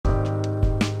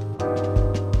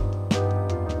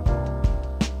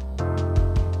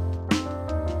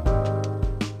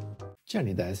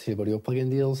Johnny Dice here, Audio Plugin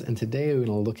Deals, and today we're going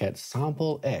to look at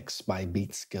SampleX by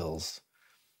BeatSkillz.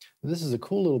 This is a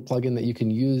cool little plugin that you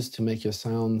can use to make your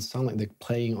sounds sound like they're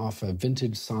playing off a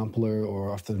vintage sampler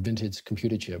or off the vintage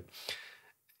computer chip.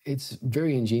 It's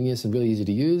very ingenious and really easy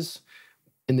to use.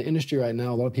 In the industry right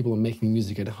now, a lot of people are making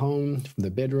music at home from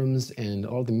their bedrooms, and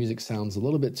all the music sounds a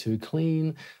little bit too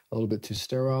clean, a little bit too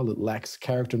sterile. It lacks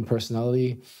character and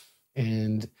personality,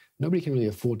 and nobody can really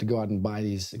afford to go out and buy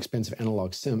these expensive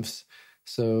analog synths.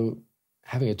 So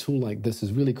having a tool like this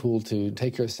is really cool to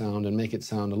take your sound and make it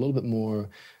sound a little bit more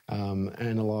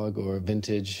analog or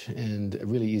vintage in a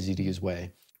really easy to use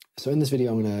way. So in this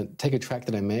video, I'm going to take a track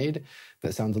that I made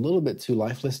that sounds a little bit too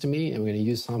lifeless to me, and we're going to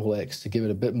use SampleX to give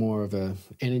it a bit more of a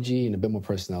energy and a bit more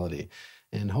personality,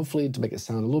 and hopefully to make it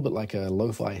sound a little bit like a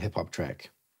lo-fi hip-hop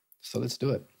track. So let's do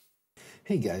it.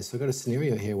 Hey guys, so I've got a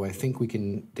scenario here where I think we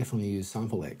can definitely use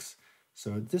SampleX.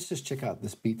 So let's just check out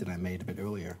this beat that I made a bit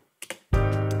earlier.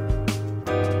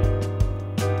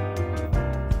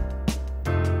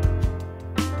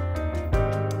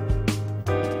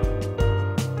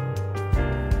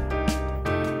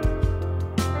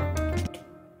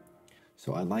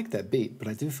 So I like that beat, but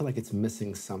I do feel like it's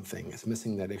missing something. It's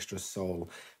missing that extra soul,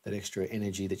 that extra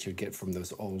energy that you get from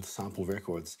those old sample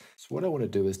records. So what I want to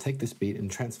do is take this beat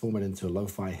and transform it into a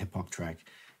lo-fi hip-hop track,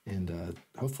 and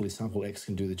hopefully SampleX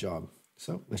can do the job.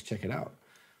 So let's check it out.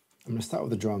 I'm going to start with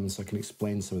the drums so I can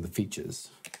explain some of the features.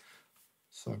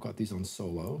 So I've got these on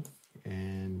solo,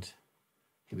 and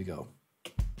here we go.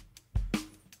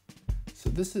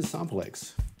 So this is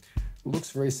SampleX. It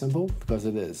looks very simple because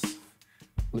it is.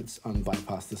 Let's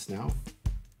unbypass this now.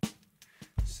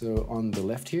 So on the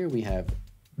left here, we have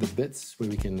the bits where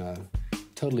we can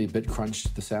totally bit crunch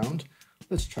the sound.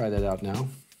 Let's try that out now.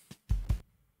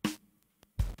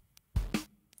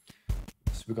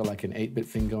 So we've got like an 8-bit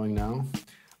thing going now.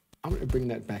 I'm going to bring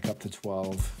that back up to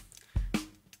 12.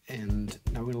 And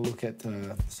now we're going to look at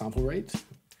the sample rate.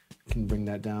 We can bring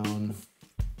that down.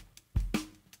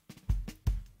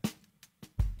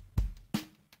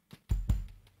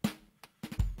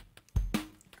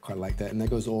 Quite like that, and that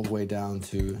goes all the way down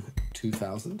to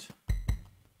 2000.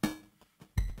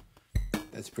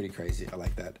 That's pretty crazy. I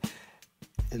like that.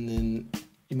 And then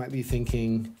you might be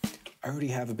thinking, I already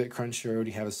have a bit cruncher, I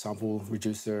already have a sample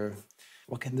reducer.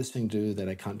 What can this thing do that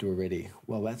I can't do already?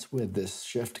 Well, that's where this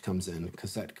shift comes in,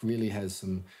 because that really has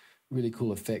some really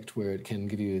cool effect where it can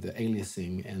give you the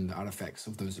aliasing and the artifacts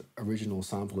of those original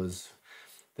samplers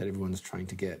that everyone's trying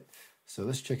to get. So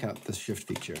let's check out this shift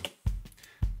feature.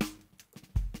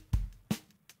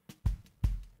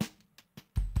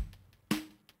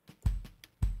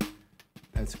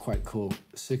 That's quite cool.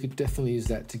 So you could definitely use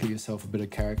that to give yourself a bit of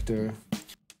character.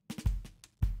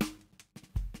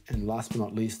 And last but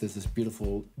not least, there's this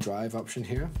beautiful drive option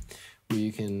here, where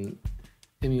you can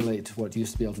emulate what you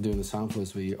used to be able to do in the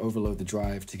samplers, where you overload the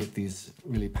drive to get these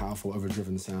really powerful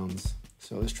overdriven sounds.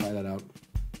 So let's try that out.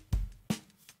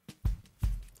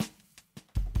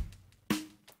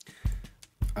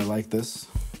 I like this.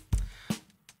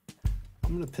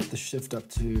 I'm going to put the shift up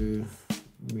to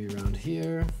maybe around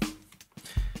here.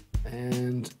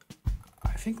 And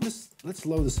I think let's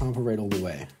lower the sample rate all the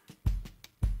way.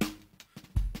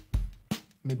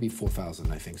 Maybe 4,000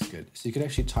 I think is good. So you could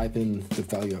actually type in the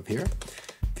value up here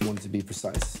if you want it to be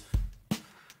precise,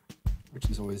 which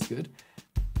is always good.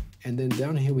 And then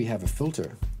down here we have a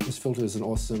filter. This filter is an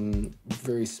awesome,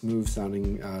 very smooth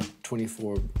sounding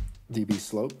 24 dB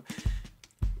slope.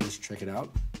 Let's check it out.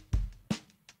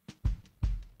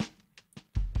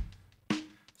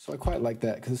 So I quite like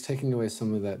that because it's taking away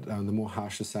some of that, the more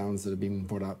harsher sounds that are being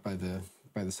brought out by the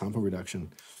sample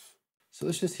reduction. So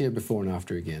let's just hear before and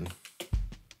after again.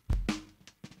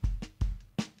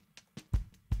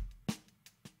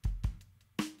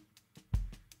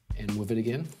 And move it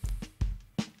again.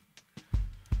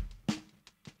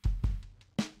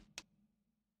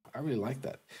 I really like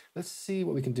that. Let's see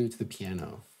what we can do to the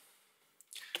piano.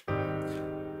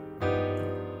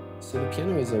 So the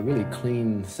piano is a really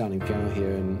clean sounding piano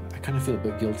here, and I kind of feel a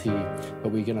bit guilty,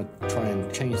 but we're going to try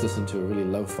and change this into a really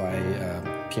lo-fi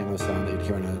piano sound that you'd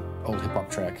hear on an old hip-hop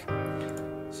track.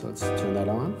 So let's turn that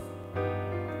on.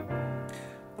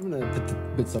 I'm going to put the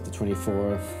bits up to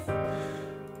 24.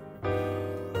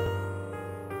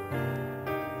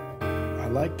 I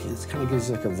like it, kind of gives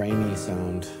like a rainy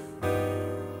sound.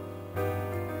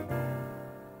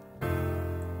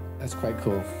 That's quite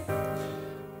cool.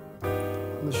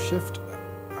 The shift,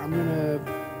 I'm gonna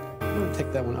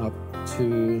take that one up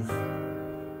to,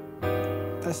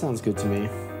 that sounds good to me.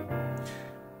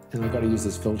 And I've got to use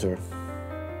this filter.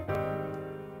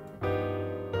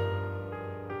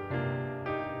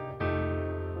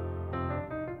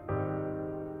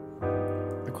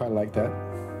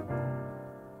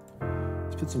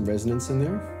 some resonance in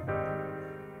there.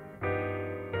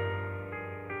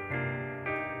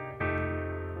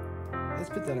 Let's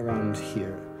put that around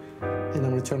here. And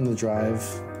I'm going to turn on the drive,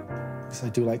 because I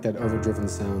do like that overdriven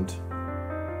sound.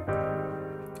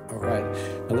 All right,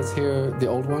 now let's hear the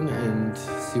old one and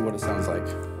see what it sounds like.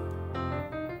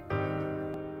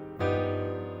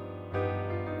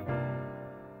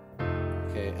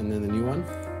 Okay, and then the new one.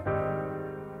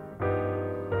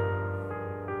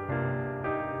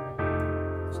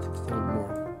 Let's take this down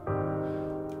more.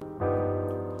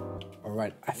 All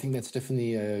right, I think that's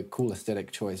definitely a cool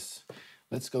aesthetic choice.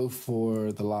 Let's go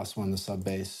for the last one, the sub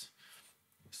bass.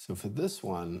 So for this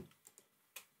one,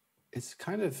 it's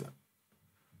kind of,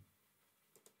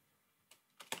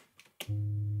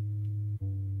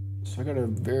 so I got a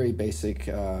very basic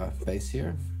bass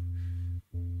here.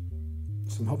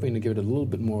 So I'm hoping to give it a little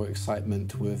bit more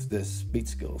excitement with this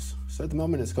BeatSkillz. So at the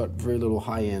moment it's got very little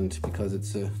high end because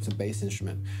it's a bass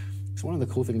instrument. So one of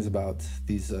the cool things about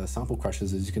these sample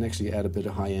crushers is you can actually add a bit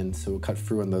of high end, so it'll cut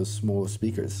through on those smaller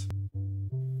speakers.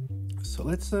 So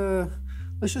let's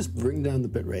just bring down the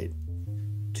bitrate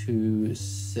to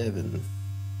 7.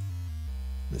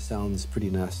 This sounds pretty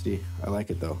nasty. I like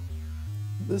it though.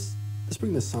 Let's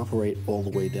bring the sample rate all the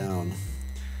way down.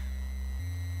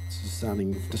 This is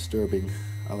sounding disturbing.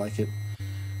 I like it.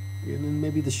 And then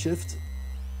maybe the shift.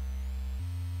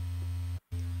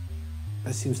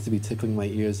 That seems to be tickling my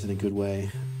ears in a good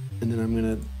way. And then I'm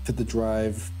gonna fit the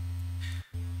drive.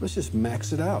 Let's just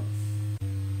max it out.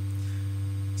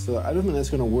 So I don't think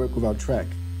that's gonna work with our track.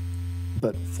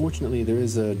 But fortunately there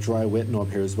is a dry wet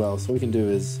knob here as well. So what we can do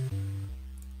is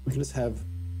we can just have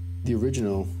the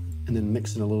original and then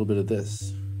mix in a little bit of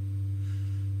this.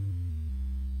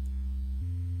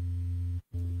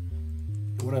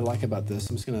 What I like about this,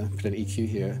 I'm just gonna put an EQ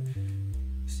here,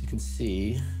 so you can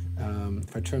see,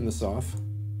 if I turn this off,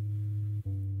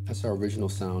 that's our original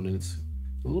sound, and it's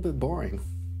a little bit boring.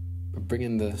 But bring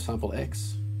in the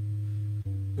SampleX,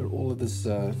 got all of this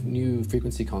new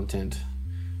frequency content.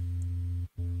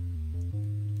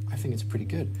 I think it's pretty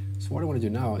good. So what I want to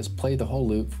do now is play the whole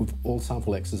loop with all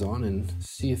SampleX's on and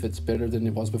see if it's better than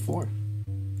it was before.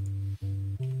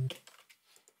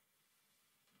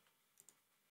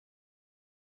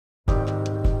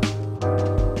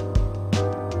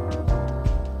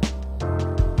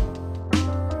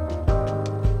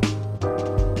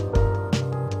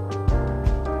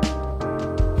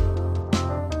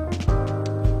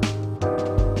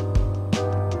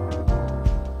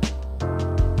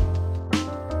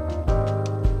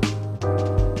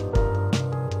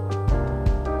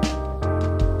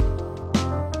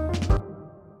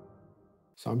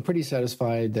 So I'm pretty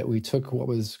satisfied that we took what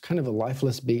was kind of a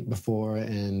lifeless beat before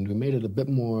and we made it a bit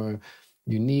more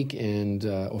unique and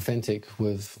authentic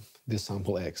with this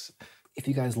SampleX. If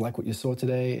you guys like what you saw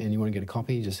today and you want to get a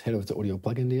copy, just head over to Audio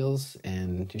Plugin Deals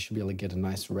and you should be able to get a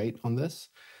nice rate on this.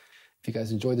 If you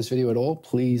guys enjoyed this video at all,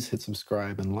 please hit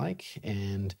subscribe and like,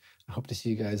 and I hope to see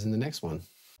you guys in the next one.